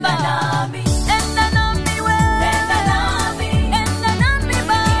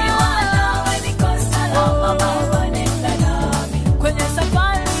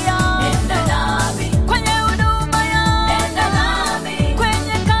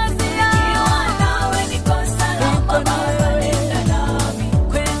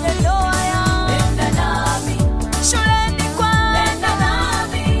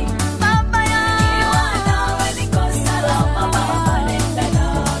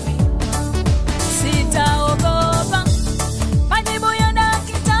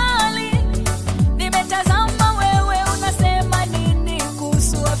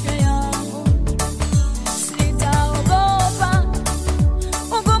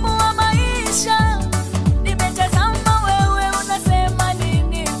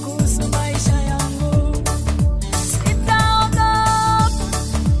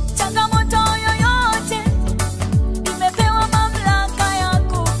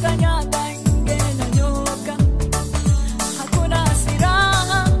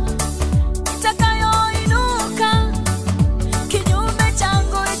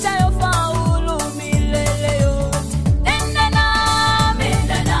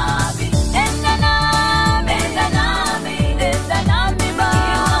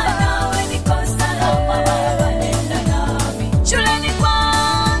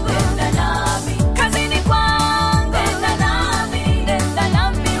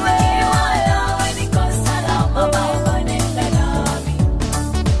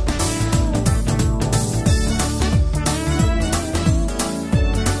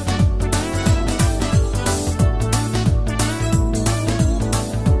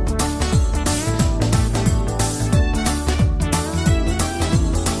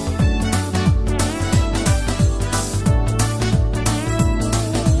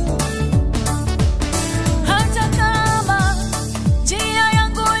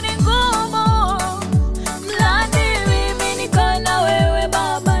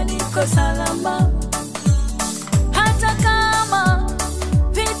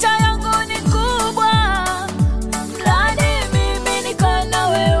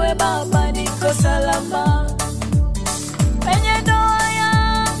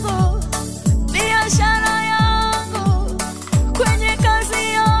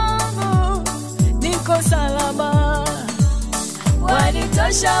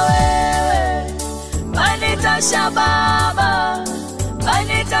wanitosha wewe, wanitosha Baba,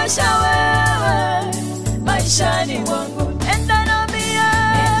 wanitosha wewe maishani mwangu. Enda nami,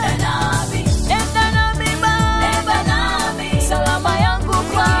 enda nami, enda nami Baba, enda nami, salama yangu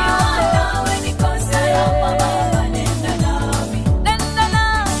kwako, nawe niko salama Baba. Enda nami, enda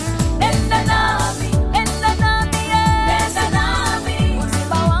nami, enda nami, enda nami, enda nami,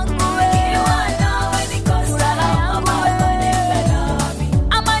 uzima wangu wewe, nawe niko salama Baba. Enda nami,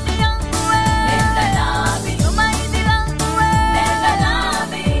 amani yangu wewe, enda nami, tumaini langu wewe, enda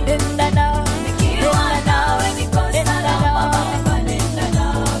nami, enda nami, nikiwa nawe niko salama Baba. Enda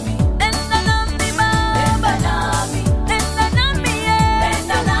nami, enda nami Baba, nami, enda nami,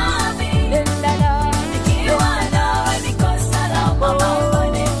 enda nami, enda nami, nikiwa nawe niko salama Baba.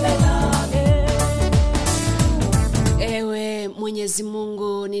 Enda nami. Ewe Mwenyezi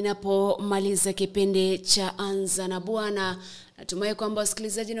Mungu, ninapomaliza kipindi cha Anza na Bwana, natumai kwamba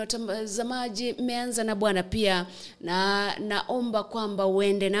wasikilizaji na watazamaji mmeanza na Bwana pia, na naomba kwamba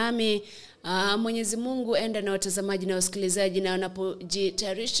uende nami. Mwenyezi Mungu enda na watazamaji na wasikilizaji, na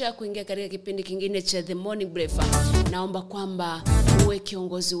wanapojitayarisha kuingia katika kipindi kingine cha The Morning Breakfast, naomba kwamba uwe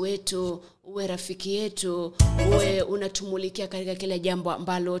kiongozi wetu, uwe rafiki yetu, uwe unatumulikia katika kila jambo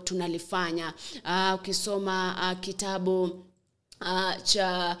ambalo tunalifanya. Ukisoma kitabu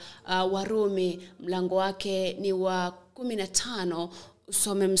cha Warumi, mlango wake ni wa 15,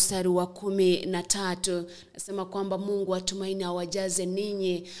 usome mstari wa 13. Nasema kwamba Mungu atumaini awajaze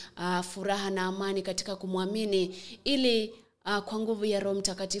ninyi furaha na amani katika kumwamini, ili kwa nguvu ya Roho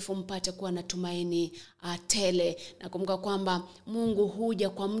Mtakatifu mpate kuwa na tumaini tele. Na kumbuka kwamba Mungu huja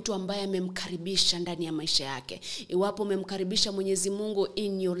kwa mtu ambaye amemkaribisha ndani ya maisha yake. Iwapo umemkaribisha Mwenyezi Mungu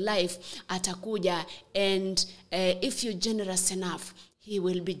in your life, atakuja, and if you're generous enough, he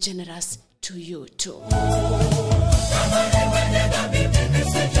will be generous to you too.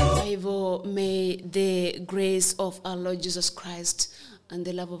 Kwa hivyo, may the grace of our Lord Jesus Christ and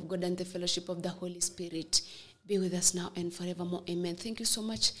the love of God and the fellowship of the Holy Spirit be with us now and forevermore. Amen. Thank you so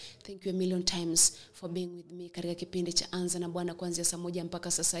much. Thank you a million times for being with me katika kipindi cha Anza na Bwana kuanzia saa 1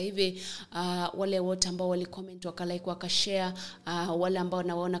 mpaka sasa hivi. Wale wote ambao walicomment, wakalike, wakashare, wale ambao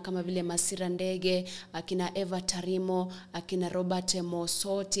nawaona kama vile Masira Ndege, akina Eva Tarimo, akina Robert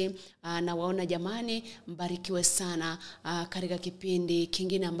Mosoti, na waona jamani, mbarikiwe sana katika kipindi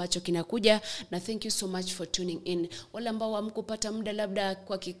kingine ambacho kinakuja, na thank you so much for tuning in. Wale ambao hamkupata muda, labda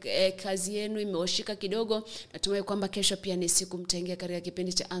kwa kazi yenu imewashika kidogo, natumai kwamba kesho pia ni siku mtaingia katika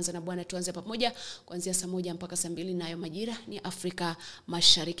kipindi cha Anza na Bwana. Tuanze pamoja kuanzia saa 1 mpaka saa 2, nayo majira ni Afrika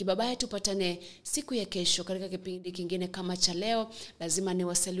Mashariki. Babaye, tupatane siku ya kesho katika kipindi kingine kama cha leo. Lazima ni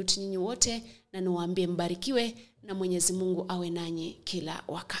wasaluti nyinyi wote na niwaambie mbarikiwe na Mwenyezi Mungu awe nanyi kila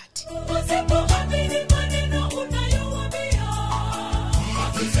wakati. Usipoamini maneno unayowaambia,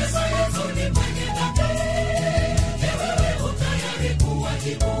 akisema Yesu ni mwenye dhambi, wewe utayari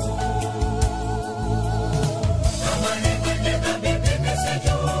kuwajibu. Kama ni mwenye dhambi mimi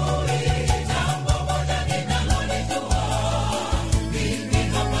sijui, jambo moja ninalolijua, mimi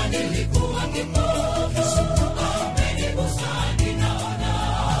hapa nilikuwa kipofu, amenigusa ninaona.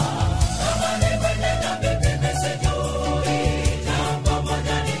 Kama ni mwenye dhambi mimi sijui, jambo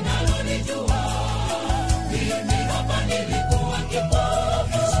moja ninalolijua, mimi hapa nilikuwa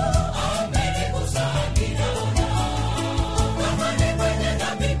kipofu, amenigusa ninaona. Kama ni mwenye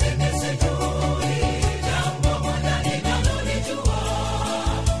dhambi mimi sijui, jambo moja ninalolijua,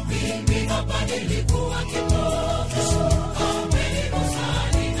 mimi hapa nilikuwa kipofu, amenigusa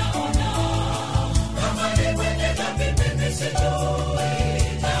ninaona. Kama ni mwenye dhambi mimi sijui,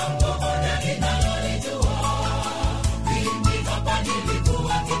 jambo moja ninalolijua, mimi hapa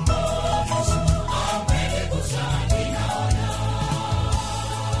nilikuwa kipofu, amenigusa ninaona.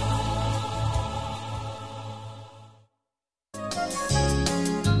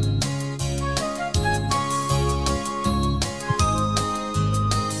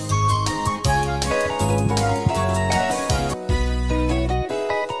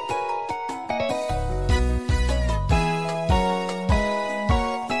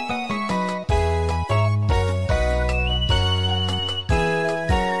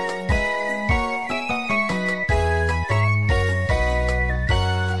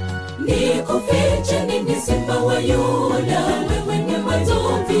 Nikufiche nini simba wa Yuda, wewe ni mwanzo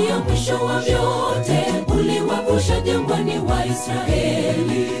ya mwisho wa vyote. Uliwavusha jangwani wa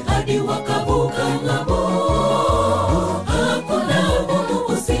Israeli hadi wakavuka ng'ambo. Hakuna gumu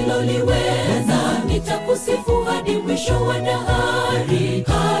usiloliweza, nitakusifu hadi mwisho wa dahari.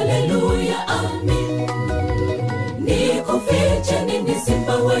 Haleluya, amin. Nikufiche nini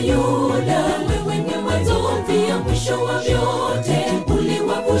simba wa Yuda, wewe ni mwanzo ya mwisho wa vyote.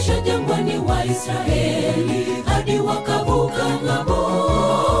 Israeli hadi wakavuka ng'ambo.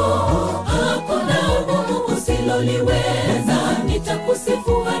 Hakuna gumu usiloliweza,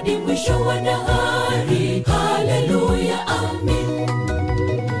 nitakusifu hadi mwisho wa dahari. Haleluya, amin.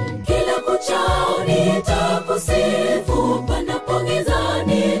 Kila kuchao nitakusifu, panapo giza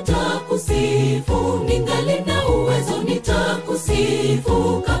nitakusifu, ningali na uwezo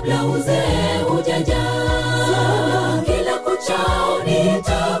nitakusifu, kabla uzee hujaja. Kila kuchao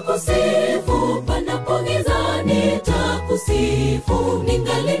nitakusifu, panapo giza nitakusifu,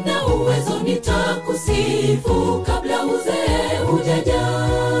 ningali na uwezo nitakusifu, kabla uzee hujaja.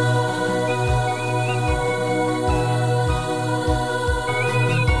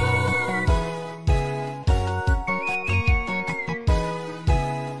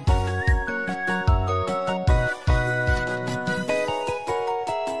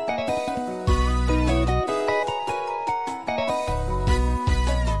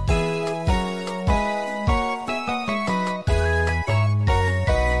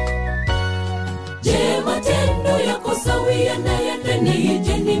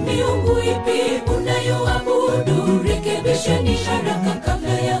 Je, ni miungu ipi unayoabudu? Rekebisheni haraka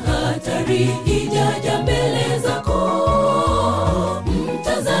kabla ya hatari ijaja mbele zako.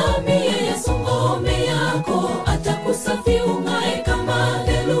 Mtazamie Yesu ngome yako, atakusafi ung'ae kama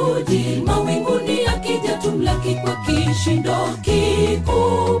theluji. Mawinguni akija tumlaki kwa kishindo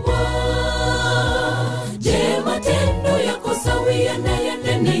kikubwa. Je, matendo yako sawia na ya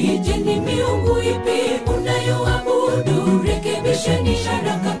ndani? Je, ni miungu ipi unayoabudu? Rekebisheni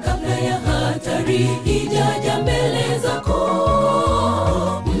haraka kabla ya hatari ijaja mbele zako.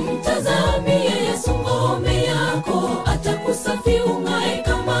 Mtazamie Yesu ngome yako, atakusafi ung'ae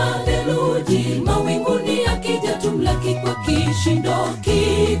kama theluji. Mawinguni akija tumlaki kwa kishindo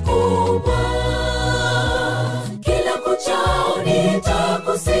kikubwa. Kila kuchao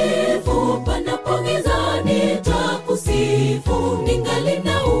nitakusifu, panapo giza nitakusifu, ningali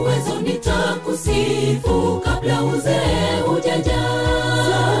na uwezo nitakusifu, kabla uzee hujaja.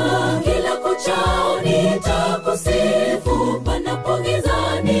 Kila kuchao nitakusifu, panapo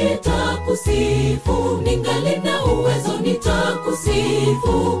giza nitakusifu, ningali na uwezo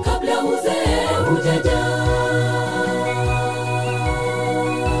nitakusifu, kabla uzee hujaja.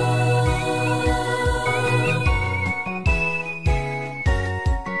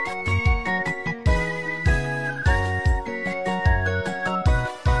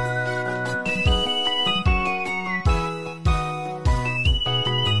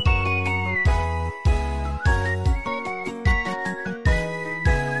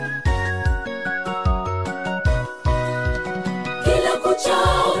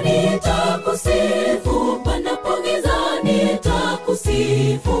 Kuchao nitakusifu, panapo giza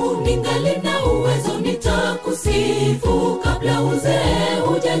nitakusifu, ningali na uwezo nitakusifu, kabla uzee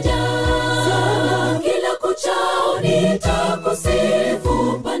hujaja. Kila kuchao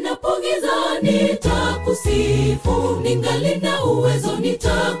nitakusifu, panapo giza nitakusifu, ningali na uwezo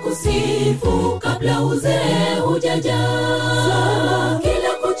nitakusifu, kabla uzee hujaja.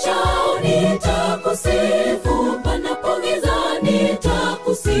 Kila kuchao nitakusifu, panapo giza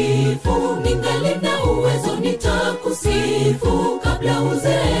nitakusifu, ningali na uwezo nitakusifu, kabla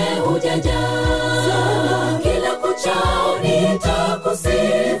uzee hujaja. Kila kuchao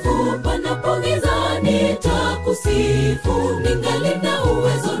nitakusifu, panapo giza nitakusifu, ningali na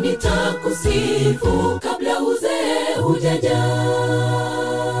uwezo nitakusifu, kabla uzee hujaja.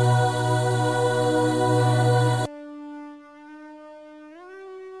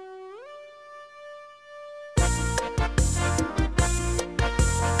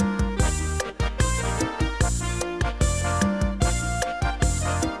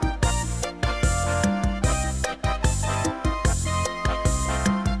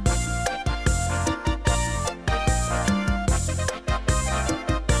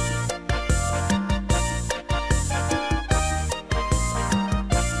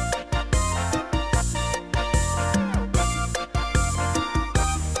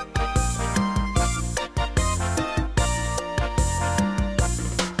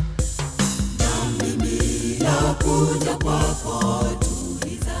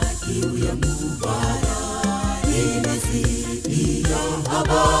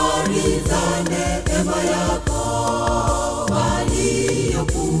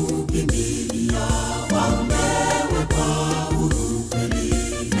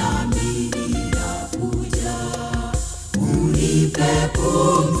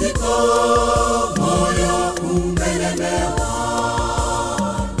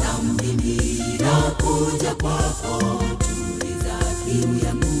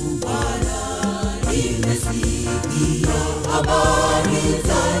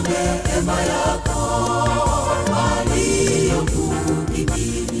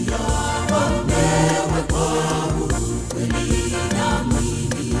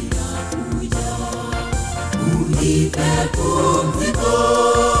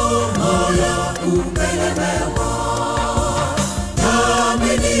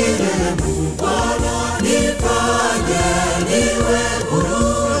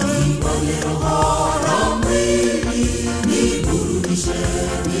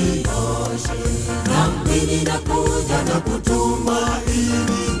 nioshe. Nami ninakuja na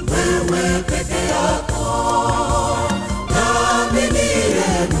kutumaini wewe peke yako. Nami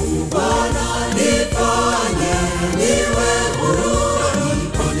nirehemu Bwana, nifanye niwe huru,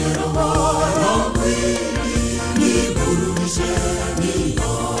 niponye roho na mwili, niburudishe,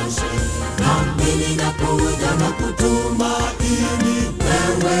 nioshe. Nami ninakuja na kutumaini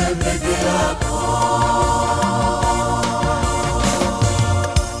wewe peke yako.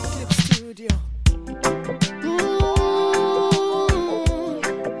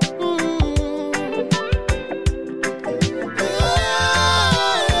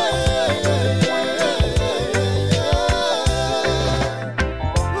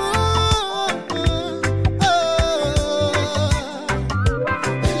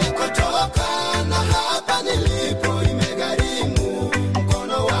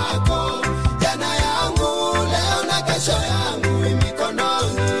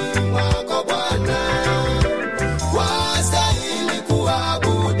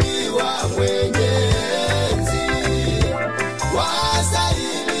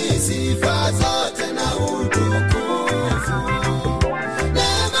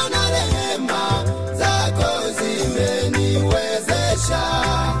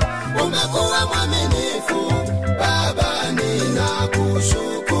 Umekuwa mwaminifu Baba,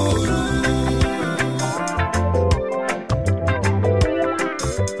 ninakushukuru.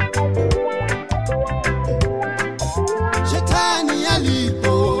 Shetani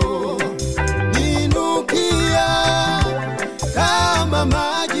alipo ninukia kama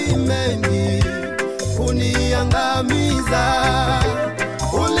maji mengi kuniangamiza,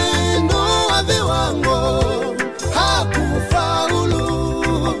 ulinua viwango hakufaulu,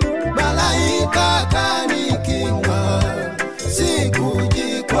 malaika kanikinga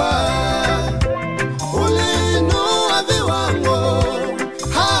sikujikwa, ulinua viwango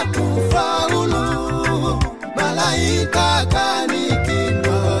hakufaulu, malaika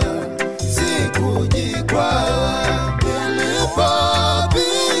kanikinga sikujikwa.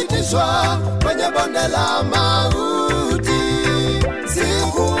 Nilipopitishwa kwenye bonde la mauti,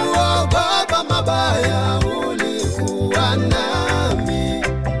 sikuogopa mabaya, ulikuwa nami.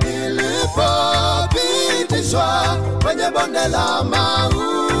 Nilipopitishwa kwenye bonde la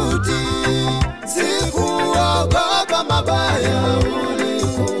mauti, sikuogopa mabaya,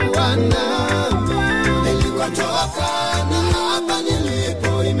 ulikuwa nami. Nilikotoka na hapa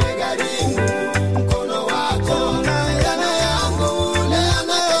nilipo imegharimu mkono wako. Jana yangu leo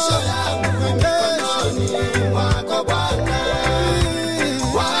na kesho yangu mikononi mwako Bwana.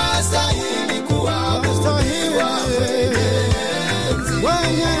 Wastahili kuabudiwa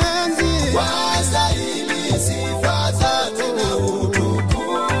mwenye enzi, wastahili sifa zote na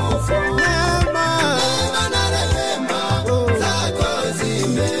utukufu. Neema na rehema zako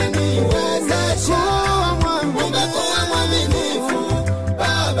zimeniwezesha. Umekuwa mwaminifu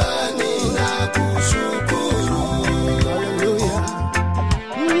Baba, ninakushukuru. Haleluya.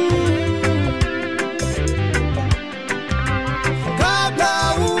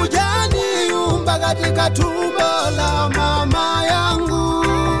 Kabla hujaniumba katika tumbo la mama yangu,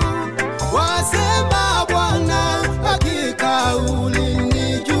 wasema Bwana, hakika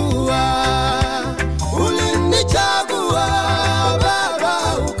ulinijua. Ulinichagua Baba,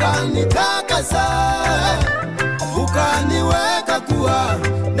 ukanitakasa, ukaniweka kuwa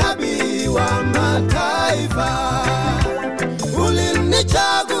nabii wa mataifa.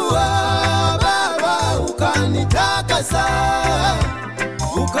 Ulinichagua Baba, ukanitakasa,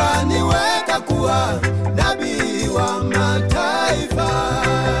 ukaniweka kuwa nabii wa mataifa.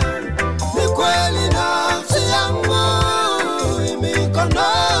 Ni kweli nafsi yangu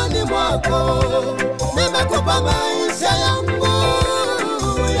mikononi mwako, nimekupa maisha yangu,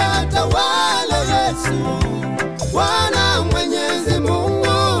 yatawale Yesu. Bwana Mwenyezi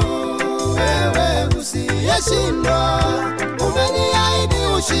Mungu, wewe usiyeshindwa, umeniahidi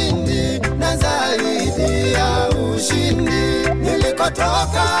ushindi na zaidi ya ushindi.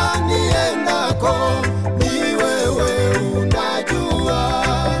 Nilikotoka niendako ni wewe unajua.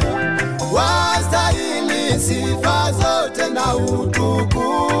 Wastahili sifa zote na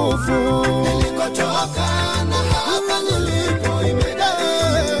utukufu. Nilikotoka na hapa nilipo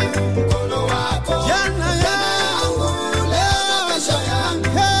imegharimu mkono wako. Jana yangu leo na kesho yangu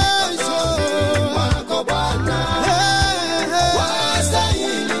mikononi mwako Bwana.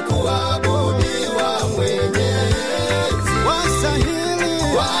 Wastahili kuabudiwa mwenye enzi,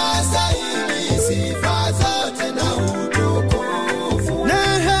 wastahili sifa zote na utukufu.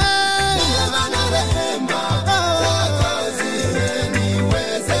 Neema na rehema zako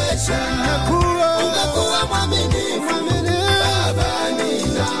zimeniwezesha.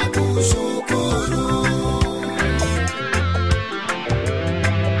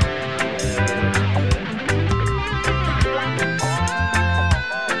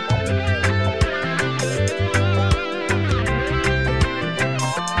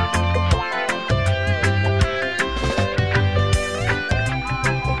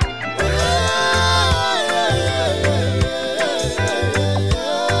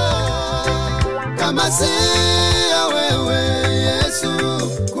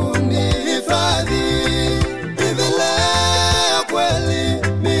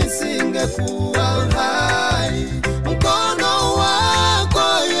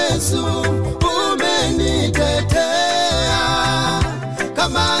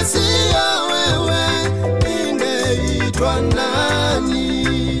 kama sio wewe ningeitwa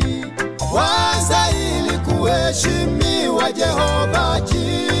nani? Wastahili kuheshimiwa Jehova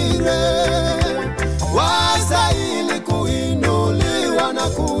Jireh, wastahili kuinuliwa na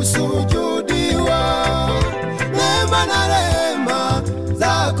kusujudiwa. Neema na rehema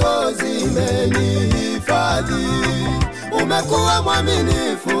zako zimenihifadhi, umekuwa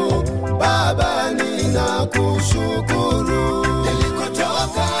mwaminifu Baba, ninakushukuru.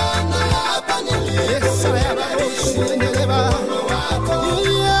 Nilikotoka na hapa nilipo, mkono wako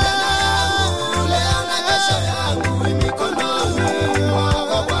leo na kesho yangu mikononi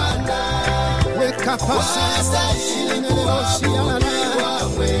mwako Bwana. Wastahili kuabudiwa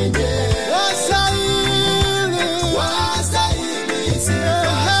mwenyewe, wastahili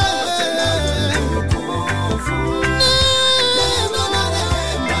sifa zote na utukufu. Neema na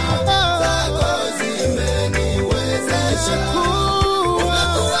rehema zako zimeniwezesha,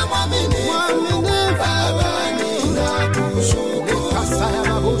 umekuwa mwaminifu Baba, ninakushukuru.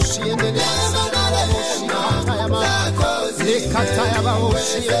 Neema na rehema zako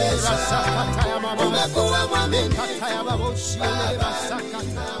zimeniwezesha, umekuwa mwaminifu Baba, ninakushukuru.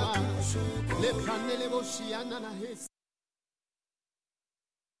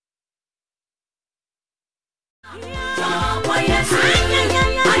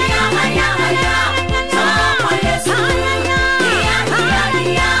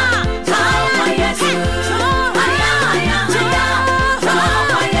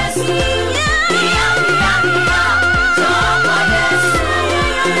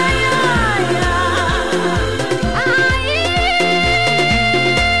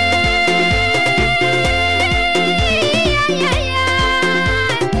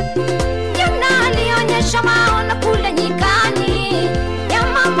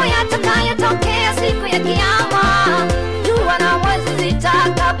 Siku ya kiyama, jua na mwezi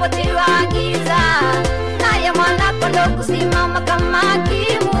zitakapotiwa giza, naye mwana-kondoo kusimama kama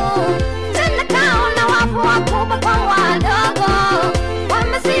hakimu. Tena kaona wafu wakubwa kwa wadogo,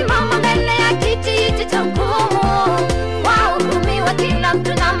 wamesimama mbele ya kiti hiki cha hukumu, wahukumiwa kila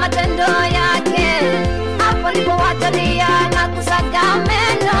mtu na matendo yake. Hapo ndipo watalia na kusaga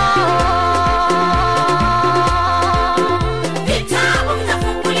meno.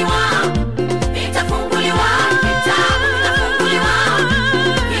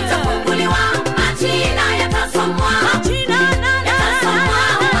 Vitafunguliwa,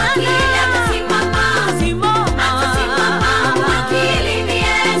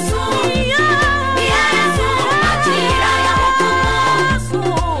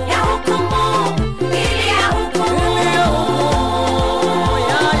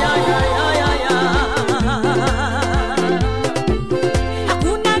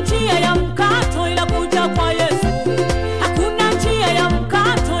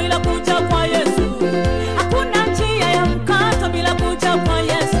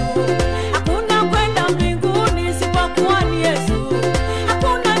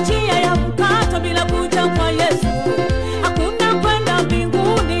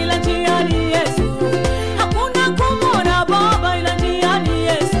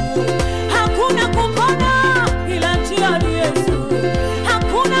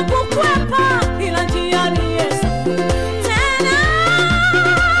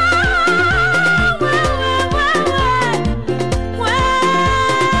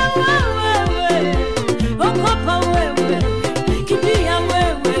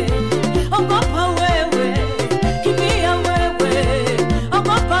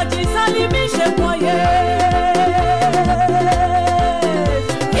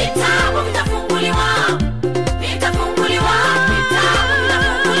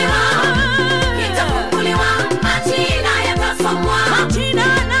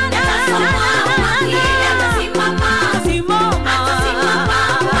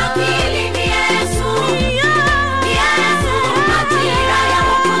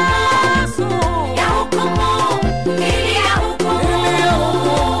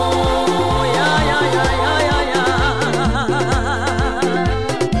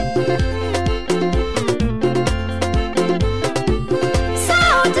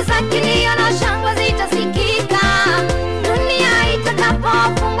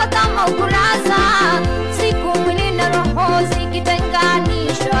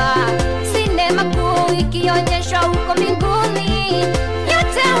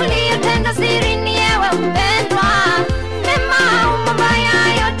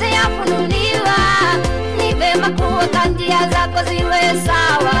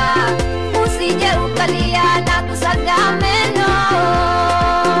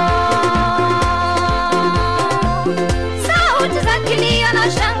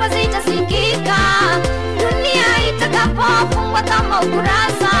 itasikika dunia itakapofungwa kama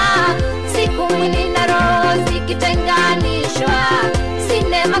ukurasa, siku mwili na roho zikitenganishwa,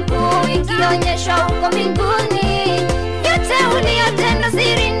 sinema kuu ikionyeshwa huko mbinguni. Yote uliyotenda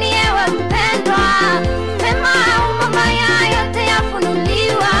sirini ewe mpendwa, mema au mabaya yote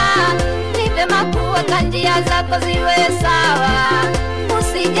yafunuliwa. Ni vema kuweka njia zako ziwe sawa,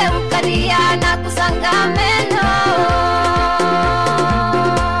 usije ukalia na kusanga meno.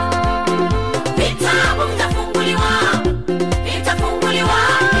 Vitabu vitafunguliwa, vitafunguliwa,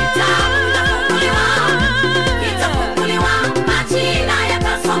 vitabu vitafunguliwa, vitafunguliwa, majina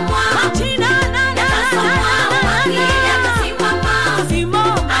yatasomwa, yatasomwa, wakili atasimama,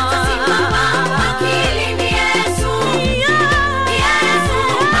 atasimama, wakili ni Yesu, ni Yesu,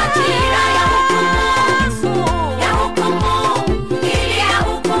 majira ya hukumu, ili ya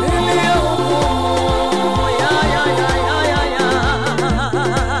hukumu.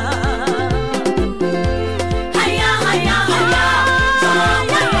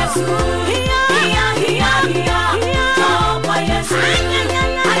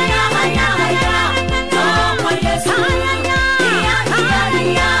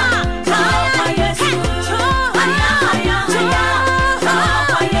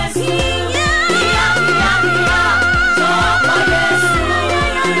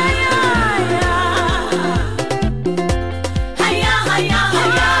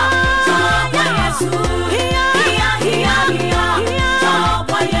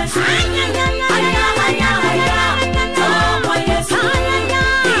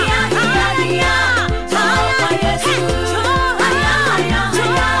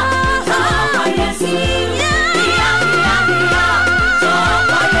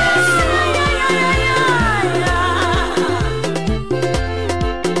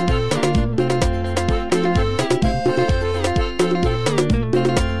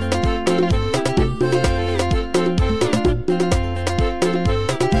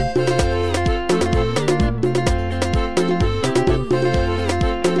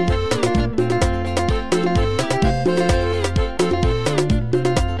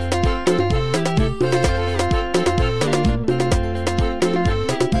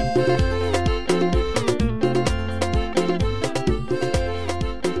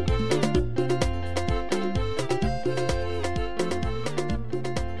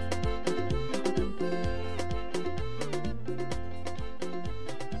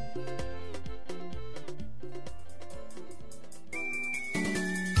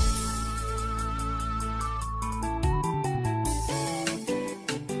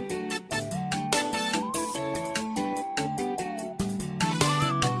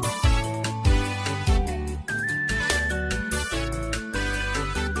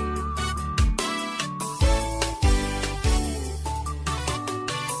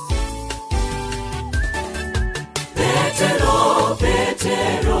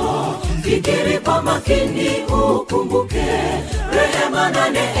 Fikiri kwa makini ukumbuke, rehema na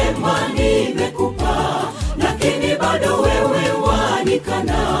neema nimekupa, lakini bado wewe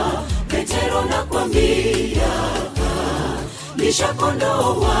wanikana. Petero nakwambia, lisha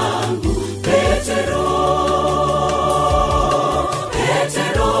kondoo wangu. Petero,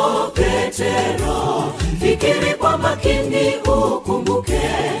 Petero, Petero, fikiri kwa makini ukumbuke,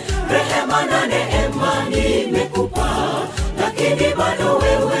 rehema na neema nimekupa, lakini bado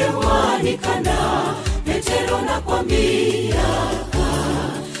wewe wanikana. Petero nakwambia,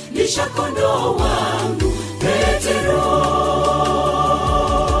 lisha kondoo wangu. Petero,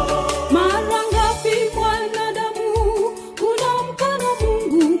 mara ngapi mwanadamu unamkana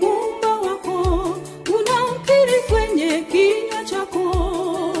Mungu Muumba wako, unamkiri kwenye kinywa chako,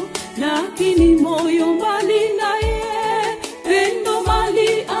 lakini moyo mbali naye. Pendo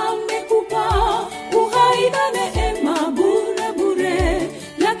mali amekupa, uhai na neema bure bure,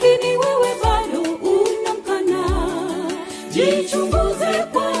 lakini wewe bado unamkana. Jichunguze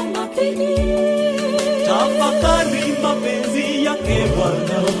kwa makini, tafakari mapenzi yake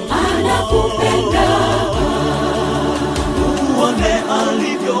Bwana. anakupenda, Uone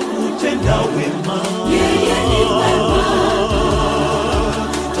alivyokutenda wema. yeye ni wema.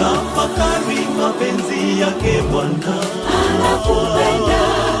 Tafakari mapenzi yake Bwana. Anakupenda,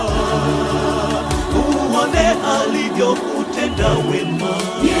 Uone alivyokutenda wema.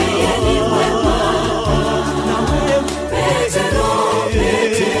 yeye ni wema. Na wewe Petero,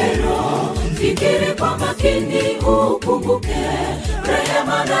 Petero, fikiri kwa makini ukumbuke,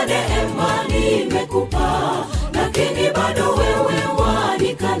 rehema na neema nimekupa, lakini bado wewe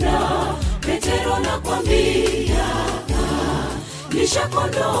wanikana. Petero nakwambia, lisha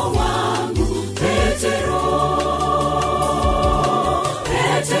kondoo wangu. Petero,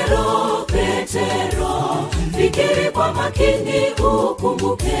 Petero, Petero, fikiri kwa makini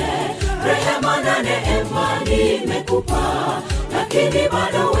ukumbuke, rehema na neema nimekupa, lakini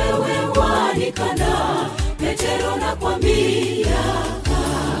bado wewe wanikana. Petero nakwambia,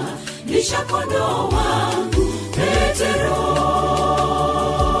 lisha kondoo wangu Petero.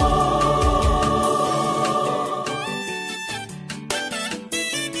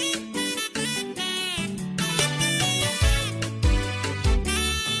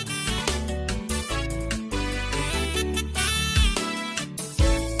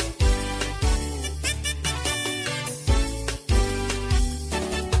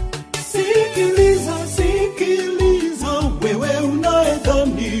 Sikiliza wewe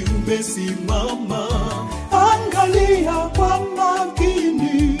unayedhani umesimama, angalia kwa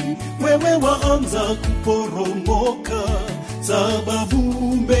makini, wewe waanza kuporomoka, sababu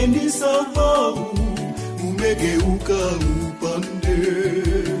umenisahau, umegeuka upande,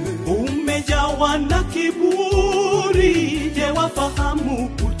 umejawa na kiburi, je wafahamu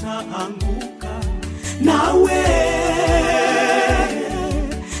utaanguka, nawe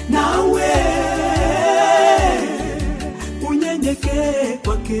unyenyekee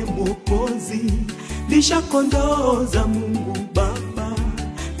kwake Mwokozi, lisha kondoo za Mungu Baba.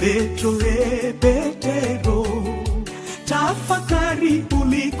 Petero, tafakari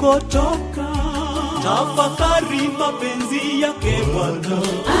ulikotoka, tafakari mapenzi yake Bwana,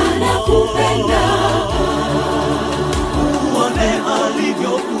 anakupenda, uone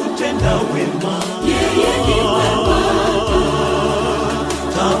alivyokutenda wema, yeye ni wema.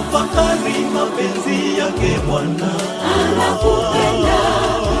 Tafakari mapenzi yake Bwana, anakupenda,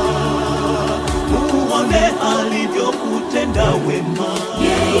 uone alivyokutenda wema,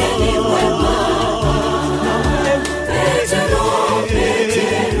 yeye ni wema.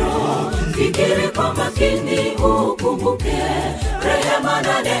 Petero, fikiri kwa makini ukumbuke, rehema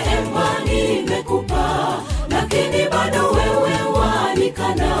na neema nimekupa, lakini bado wewe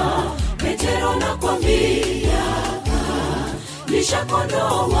wanikana. Petero nakwambia, lisha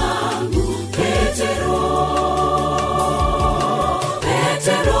kondoo wangu Petero.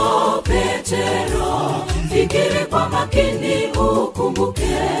 Fikiri kwa makini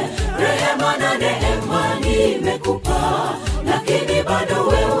ukumbuke, rehema na neema nimekupa, lakini bado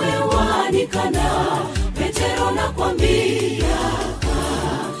wewe wanikana. Petero nakwambia,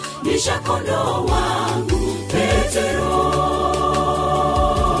 lisha kondoo wangu Petero.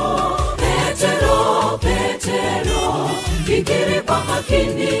 Fikiri kwa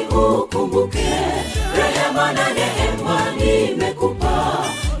makini ukumbuke, rehema na neema nimekupa,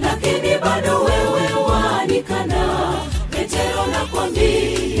 lakini bado wewe wanikana. Petero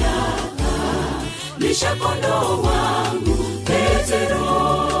nakwambia, lisha kondoo wangu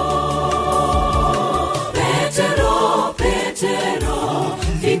Petero.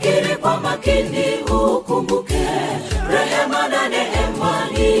 Fikiri kwa makini ukumbuke, rehema na neema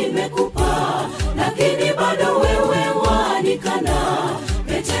nimekupa, lakini bado wewe wanikana.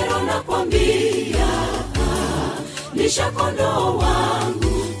 Petero nakwambia, lisha kondoo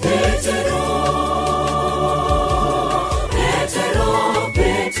wangu Petero.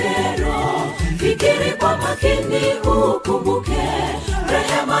 Fikiri kwa makini ukumbuke,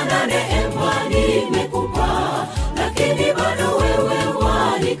 rehema na neema nimekupa, lakini bado wewe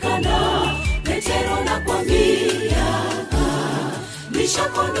wanikana. Petero nakwambia, lisha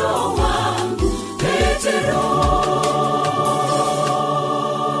kondoo wangu Petero.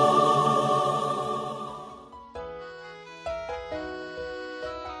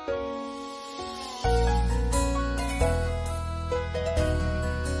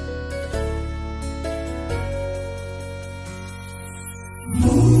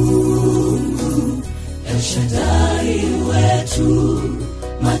 Shaddai wetu,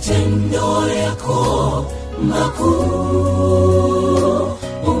 matendo yako makuu,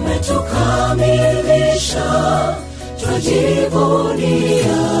 umetukamilisha,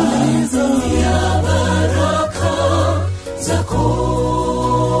 twajivunia ya baraka zako.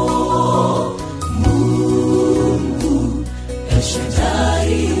 Mungu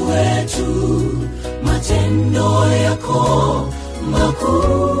Shaddai wetu, matendo yako makuu,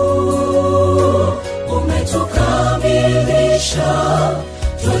 umetukamilisha,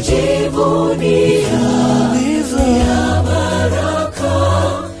 twajivunia ya baraka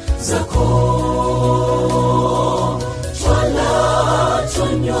zako. Twala,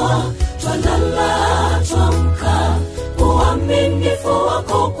 twanywa, twalala, twamka, uaminifu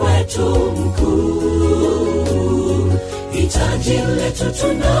wako kwetu mkuu. Hitaji letu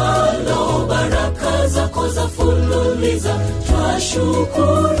tunalo, baraka zako za fululiza,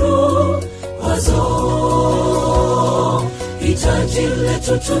 twashukuru kwazo. hitaji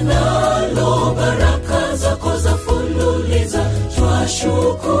letu tunalo, baraka zako za fululiza,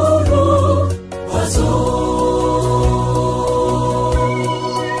 twashukuru kwazo.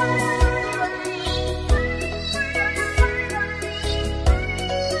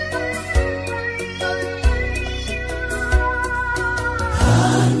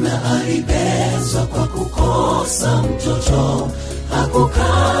 Alibezwa kwa kukosa mtoto,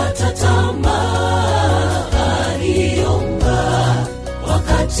 hakukata tamaa, aliomba.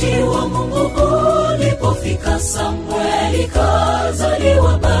 Wakati wa Mungu ulipofika, Samueli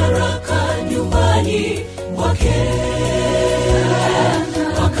kazaliwa, baraka nyumbani mwake.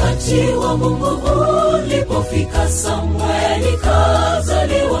 Wakati wa Mungu ulipofika, Samueli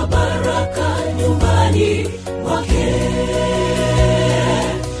kazaliwa, baraka nyumbani mwake.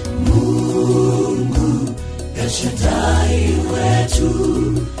 Shaddai wetu,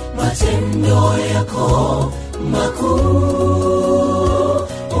 matendo yako makuu,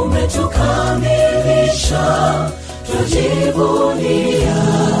 umetukamilisha, twajivunia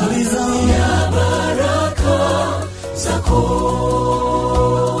ya baraka zako.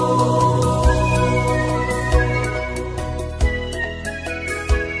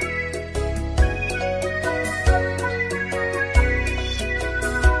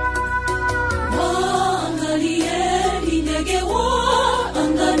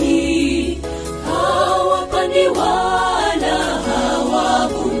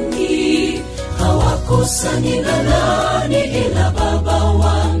 Kusanyika nani ila Baba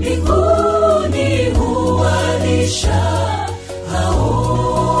wa mbinguni huwalisha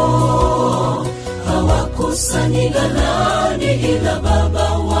hao. Hawakusanyika nani ila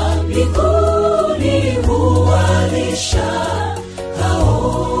Baba wa mbinguni huwalisha hao.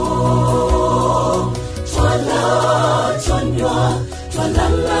 Twala, twanywa,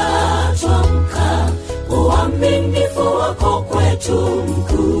 twalala, twamka, uaminifu wako kwetu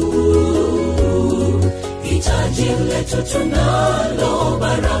mkuu. Hitaji letu tunalo,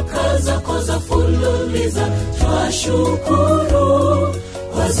 baraka zako za fululiza, twashukuru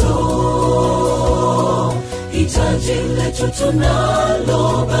kwazo. Hitaji letu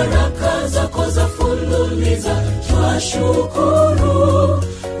tunalo, baraka zako za fululiza, twashukuru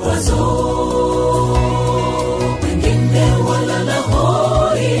kwazo. Wengine walala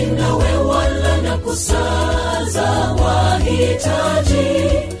hoi, nawe walala kusaza, wahitaji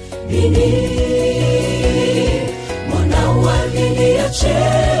nini?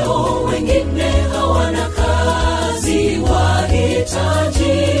 Cheo, wengine hawana kazi,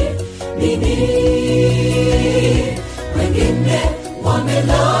 wahitaji nini? Wengine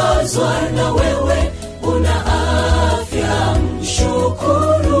wamelazwa, na wewe una afya,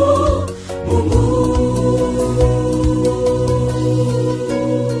 mshukuru Mungu.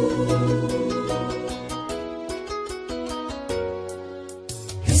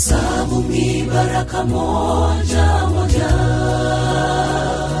 Hesabu mi baraka moja moja,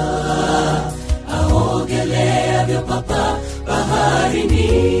 aogelea vyo papa baharini.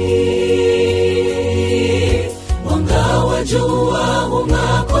 Mwanga wa jua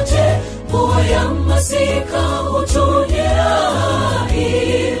hung'aa kote, mvua ya masika hutulia,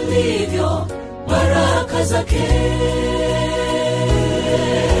 ilivyo baraka zake.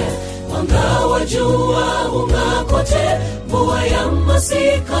 Mwanga wa jua hung'aa kote, mvua ya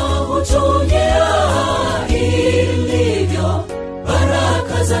masika hutulia, ilivyo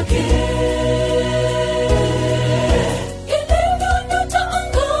baraka zake. Ilivyo nyota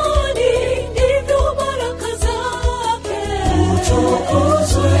angani, ndivyo baraka zake.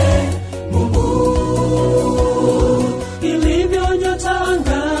 Utukuzwe Mungu. Ilivyo nyota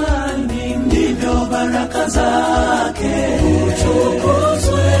angani, ndivyo baraka zake.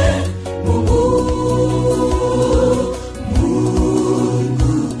 Utukuzwe Mungu.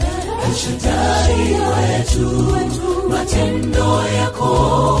 Mungu Shaddai wetu, matendo yako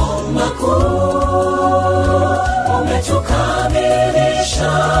makuu,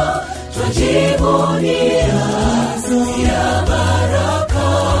 umetukamilisha, twajivunia ya baraka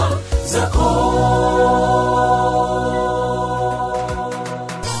zako.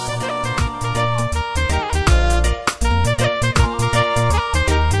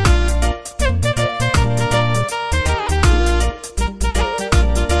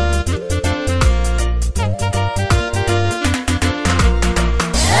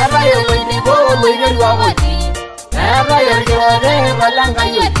 Balanga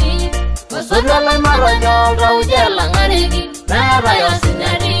yuti, masula la marajo rauja langarigi, nara yo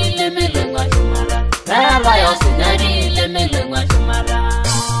sinari le melengwa chumara, nara yo sinari le melengwa chumara.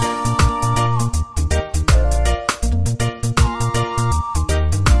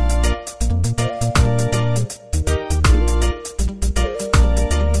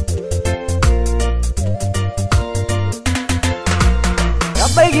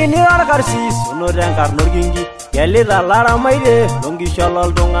 Emaikini orkarsis onoto enkarna orkingi kelita laramaire lonkishola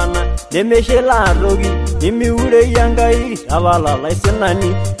oltung'ana nemeshela atoki nimiurei Enkai tapala laisinani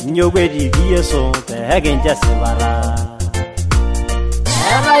inyoo kwetiki Yesu peekincho esipata.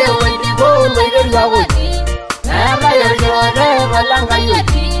 Eetai ewueji loiteru awoji, eetai orkirote olenkai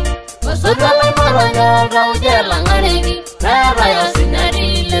oji, osotua laing'oronyo oltauja elang'areki, neetai osinyari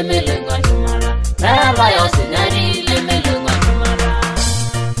lemeleng'u shumata, neetai osinyari lemeleng'u shumata.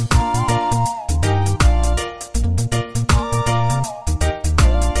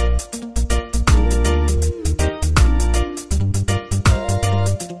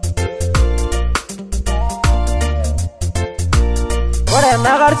 Ore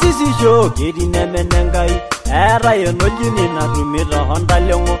ena karsisisho ketii nemen Enkai eetai enojini natumito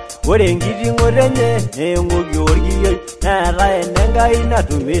ontaleng'o ore enkiting'oto enye neeng'oki orkiyioi neetai enenkai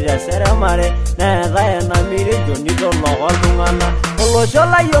natumito eseremare neetai enamiri ilchonito loko oltung'ana olosho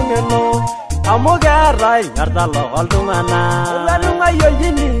lai ong'eno amu keetai irkartalok oltung'ana olatung'ai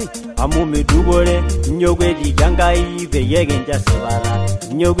oljini amu midupore inyoo kwetiki Enkai peyie kincho esipata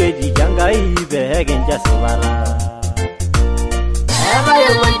inyoo kwetiki Enkai pee kincho esipata. Eetai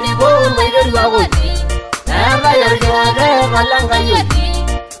ewueji loiteru awoji, eetai orkirote olenkai oji,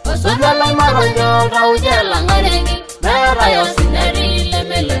 osotua laing'oronyo oltauja elang'areki, neetai osinyari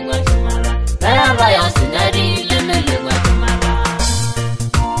lemeleng'u shumata, neetai osinyari lemeleng'u shumata.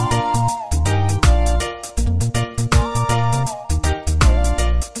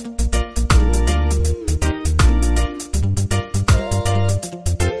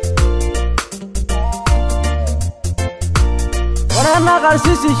 Ore ena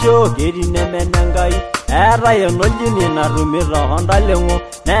karsisisho ketii nemen Enkai eetai enojini natumito ontaleng'o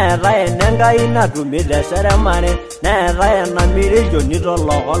neetai enenkai natumito eseremare neetai enamiri ilchonito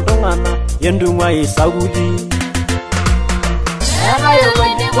loko oltung'ana entung'uai sakuti. Eetai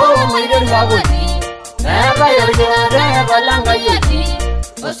ewueji loiteru awoji, eetai orkirote olenkai oji,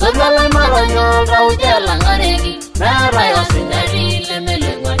 osotua laing'oronyo oltauja elang'areki, neetai osinyari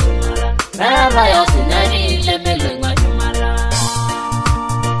lemeleng'u shumata, neetai osinyari lemeleng'u shumata.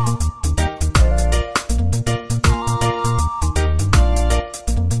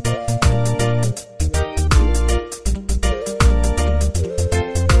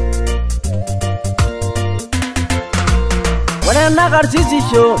 Ore ena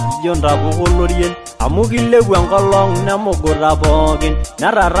karsisisho ijo ntapuka olorien amu kilepu enkolong nemuguta pookin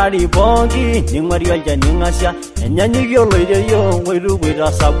netarrari pookin ning'uari olchani ng'asia enyanyukie oloiterio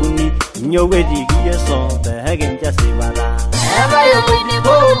oitukuita sabuni inyoo kwetiki Yesu pee kincho esipata. Eetai ewueji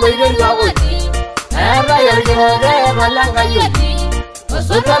loiteru awoji, eetai orkirote olenkai oji,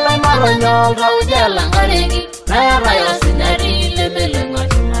 osotua laing'oronyo oltauja elang'areki, neetai osinyari lemeleng'u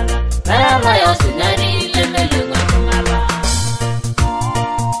shumata, neetai osinyari lemeleng'u shumata.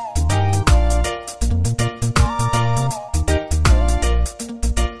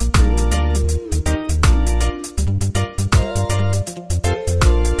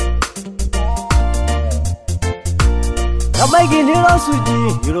 Emaikini rosuji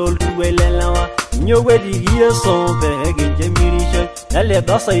iro oltukuoi lelewa inyoo kwetiki Yesu pee kincho emirishoi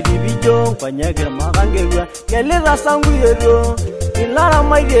nelida osaitipijo nkonyek irmakangerua kelita sankuyerio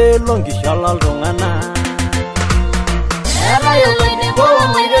ilaramatie lonkishola oltung'ana. Eetai ewueji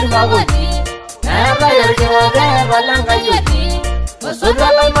loiteru awoji, eetai orkirote olenkai oji, osotua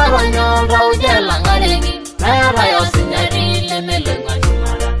laing'oronyo oltauja elang'areki, neetai osinyari lemeleng'u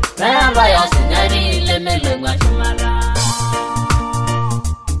shumata, neetai osinyari lemeleng'u shumata.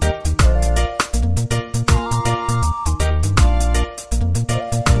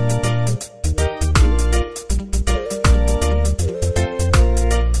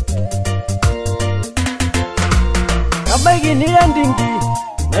 Emaikini endingi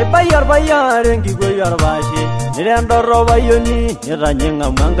naibayie orpayian enkikuoi orpaashe nirendorro payioni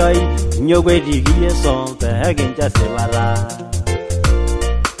nitanying'amu Enkai inyoo kwetiki Yesu pee kincho esipata.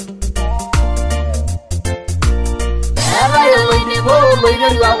 Eetai ewueji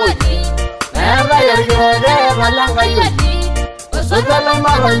loiteru awoji, eetai orkirote olenkai oji, osotua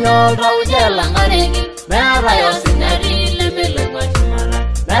laing'oronyo oltauja elang'areki, neetai osinyari lemeleng'u shumata,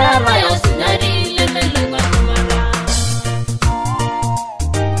 neetai osinyari lemeleng'u shumata.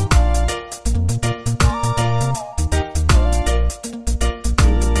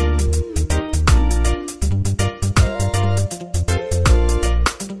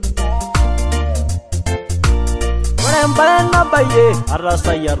 Embare nabayie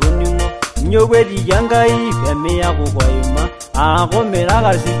arasai atoning'o inyoo kwetiki Enkai peemiyaku koima aaku mira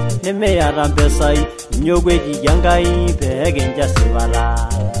karsis nemiyata mpesai inyoo kwetiki Enkai pee kincho esipata.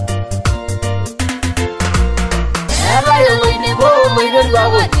 Eetai ewueji loiteru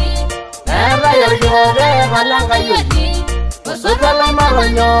awoji, balanga yoti Osotra la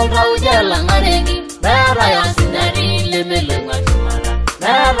maronyo raujela ngaregi Bera ya sinari lemelengwa shumara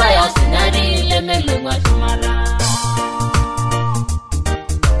Bera ya sinari lemelengwa shumara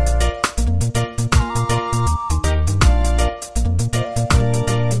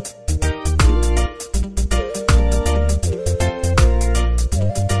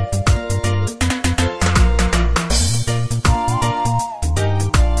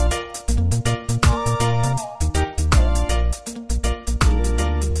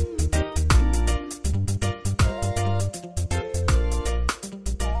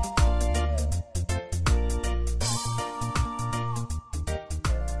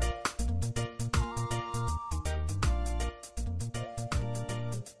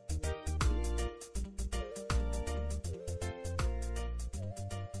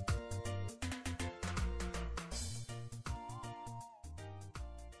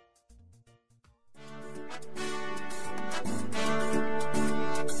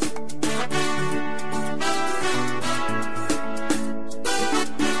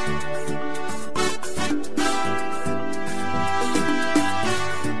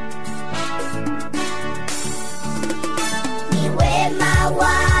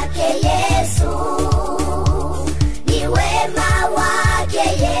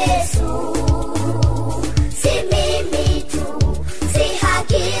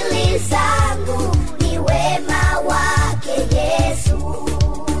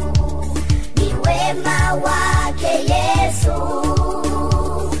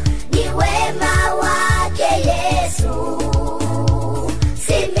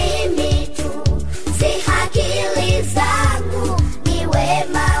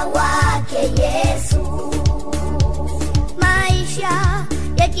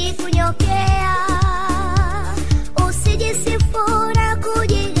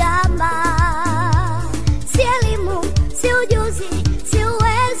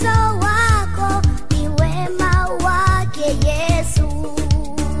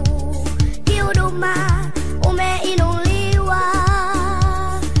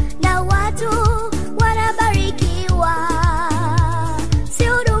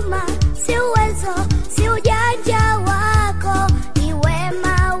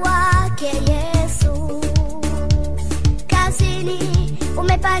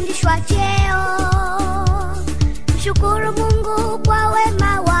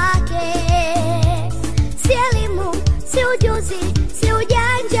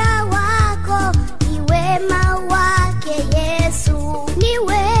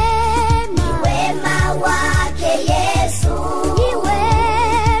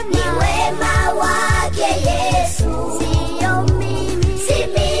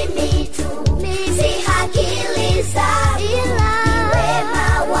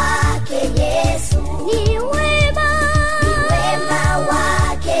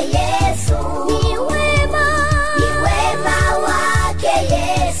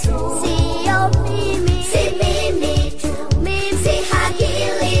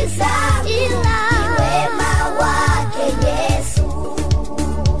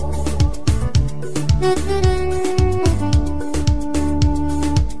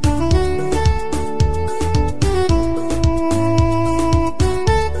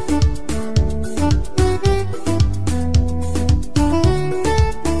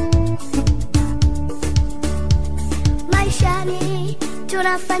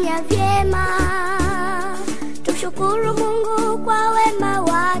tunafanya vyema, tumshukuru Mungu kwa wema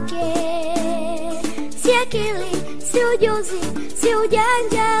wake. Si akili, si ujuzi, si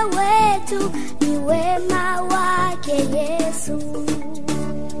ujanja wetu, ni wema wake Yesu.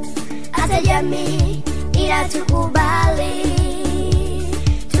 Hata jamii inatukubali,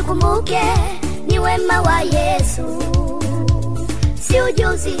 tukumbuke ni wema wa Yesu. Si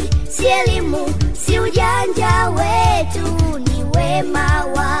ujuzi, si elimu, si ujanja wetu, ni wema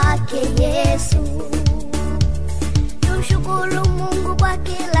wake Yesu. Tumshukuru Mungu kwa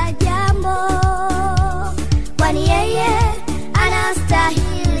kila jambo, kwani yeye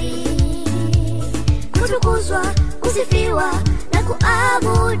anastahili kutukuzwa, kusifiwa na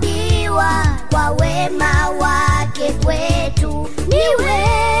kuabudiwa kwa wema wake kwetu. Ni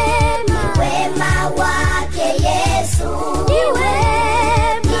wema wake Yesu, ni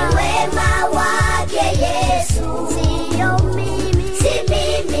wema wake Yesu. Sio mimi, si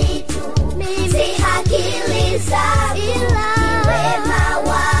mimi tu, si akili zangu, ila ni wema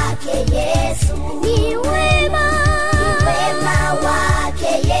wake Yesu. Ni wema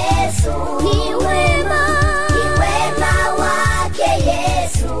wake Yesu, ni wema wake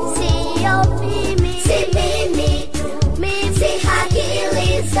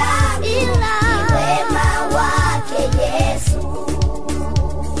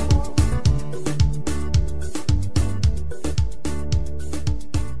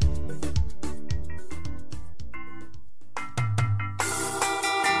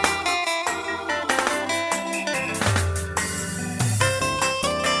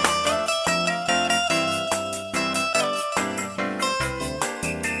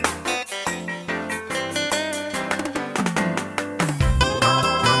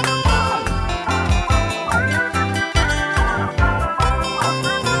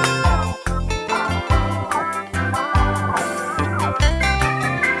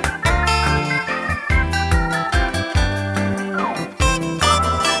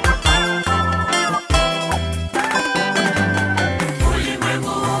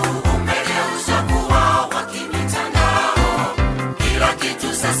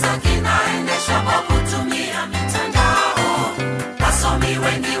sasa kinaendeshwa kwa kutumia mitandao. Wasomi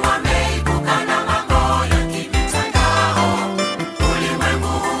wengi wameibuka na mambo ya kimitandao.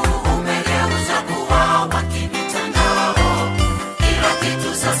 Ulimwengu umegeuza kuwa wa kimitandao. Kila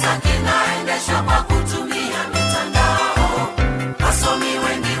kitu sasa kinaendeshwa kwa kutumia mitandao. Wasomi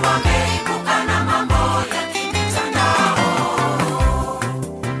wengi wameibuka na mambo ya kimitandao.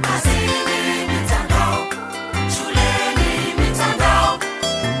 Kazini mitandao, shuleni mitandao,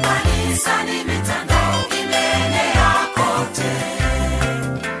 kanisani mitandao, imeenea kote.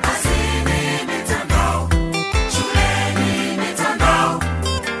 Kazini mitandao, shuleni mitandao,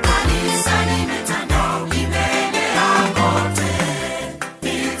 kanisani mitandao, imeenea kote.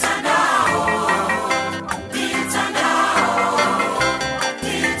 Mitandao,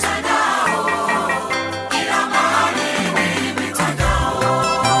 kila mahali ni mitandao.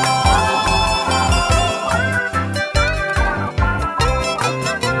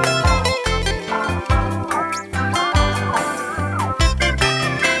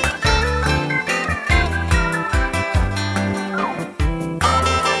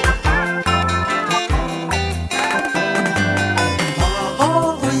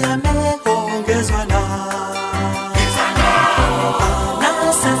 Maovu yameongezwa na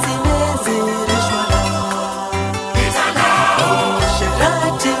anasa zimezidishwa na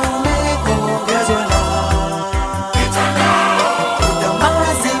usherati umeongezwa na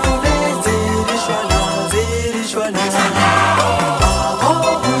udanganyifu umezidishwa na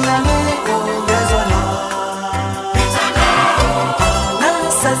maovu yameongezwa na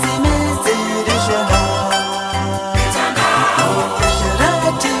anasa zimezidishwa na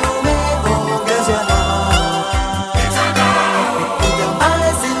usherati umeongezwa na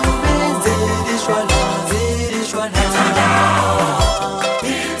udanganyifu umezidishwa na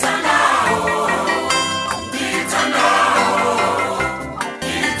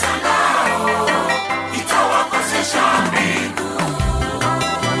Itawakosesha mbingu.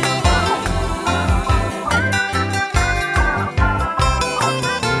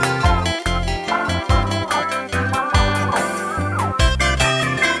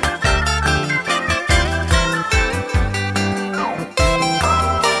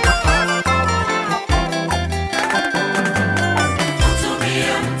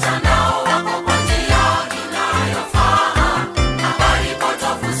 Utumie mtandao wako kwa njia inayofaa. Habari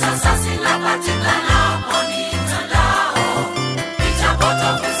potofu sasa zinapatikana kwa mitandao. Picha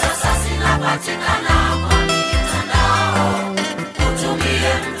potofu sasa zinapatikana kwa mitandao.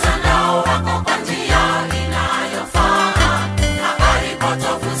 Utumie mtandao wako kwa njia inayofaa. Habari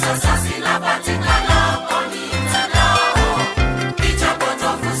potofu sasa zinapatikana kwa mitandao. Picha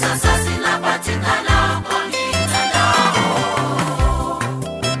potofu sasa zinapatikana kwa mitandao.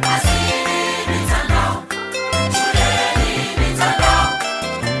 Kazini mitandao, shuleni mitandao,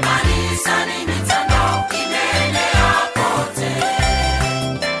 kanisani mitandao, imeenea kote.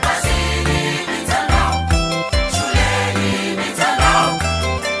 Kazini mitandao, shuleni mitandao,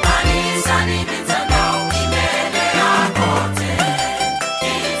 kanisani mitandao, imeenea kote.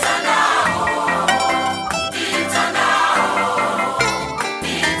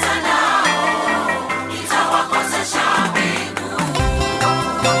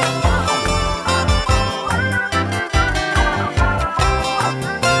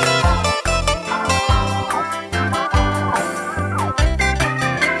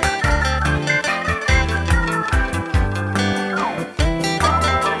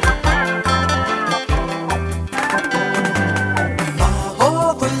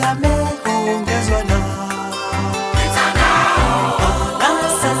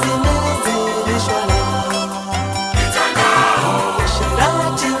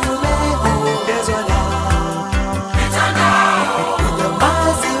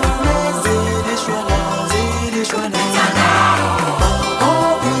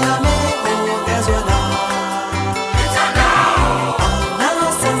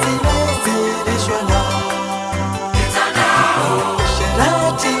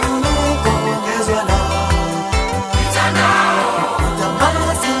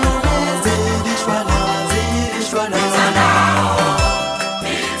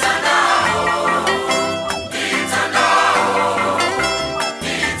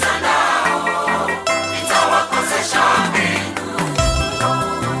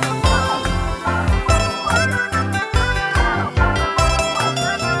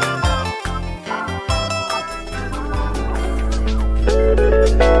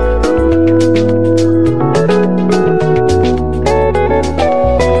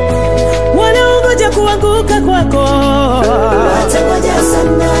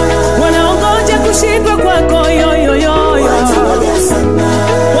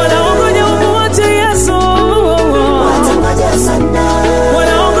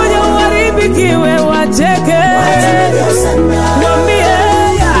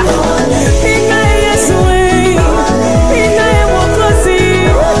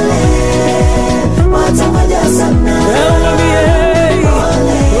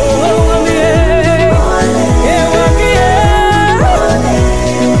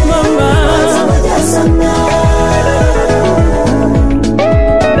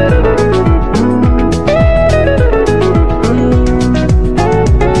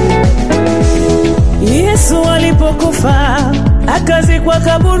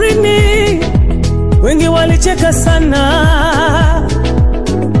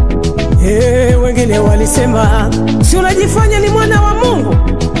 wengine walisema si unajifanya ni mwana wa Mungu,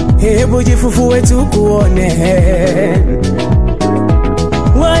 hebu jifufue tukuone.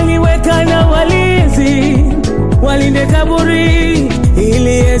 Waliweka na walinzi walinde kaburi ili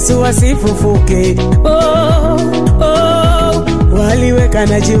Yesu asifufuke. Waliweka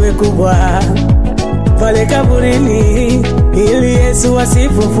na jiwe kubwa pale kaburini ili Yesu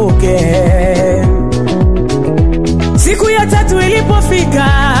asifufuke. Siku ya tatu ilipofika,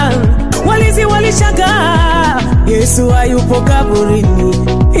 walinzi walishangaa Yesu hayupo kaburini.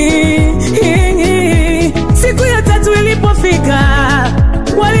 Siku ya tatu ilipofika,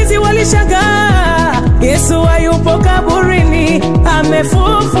 walinzi walishangaa Yesu hayupo kaburini,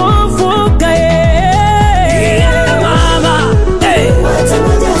 amefufuka.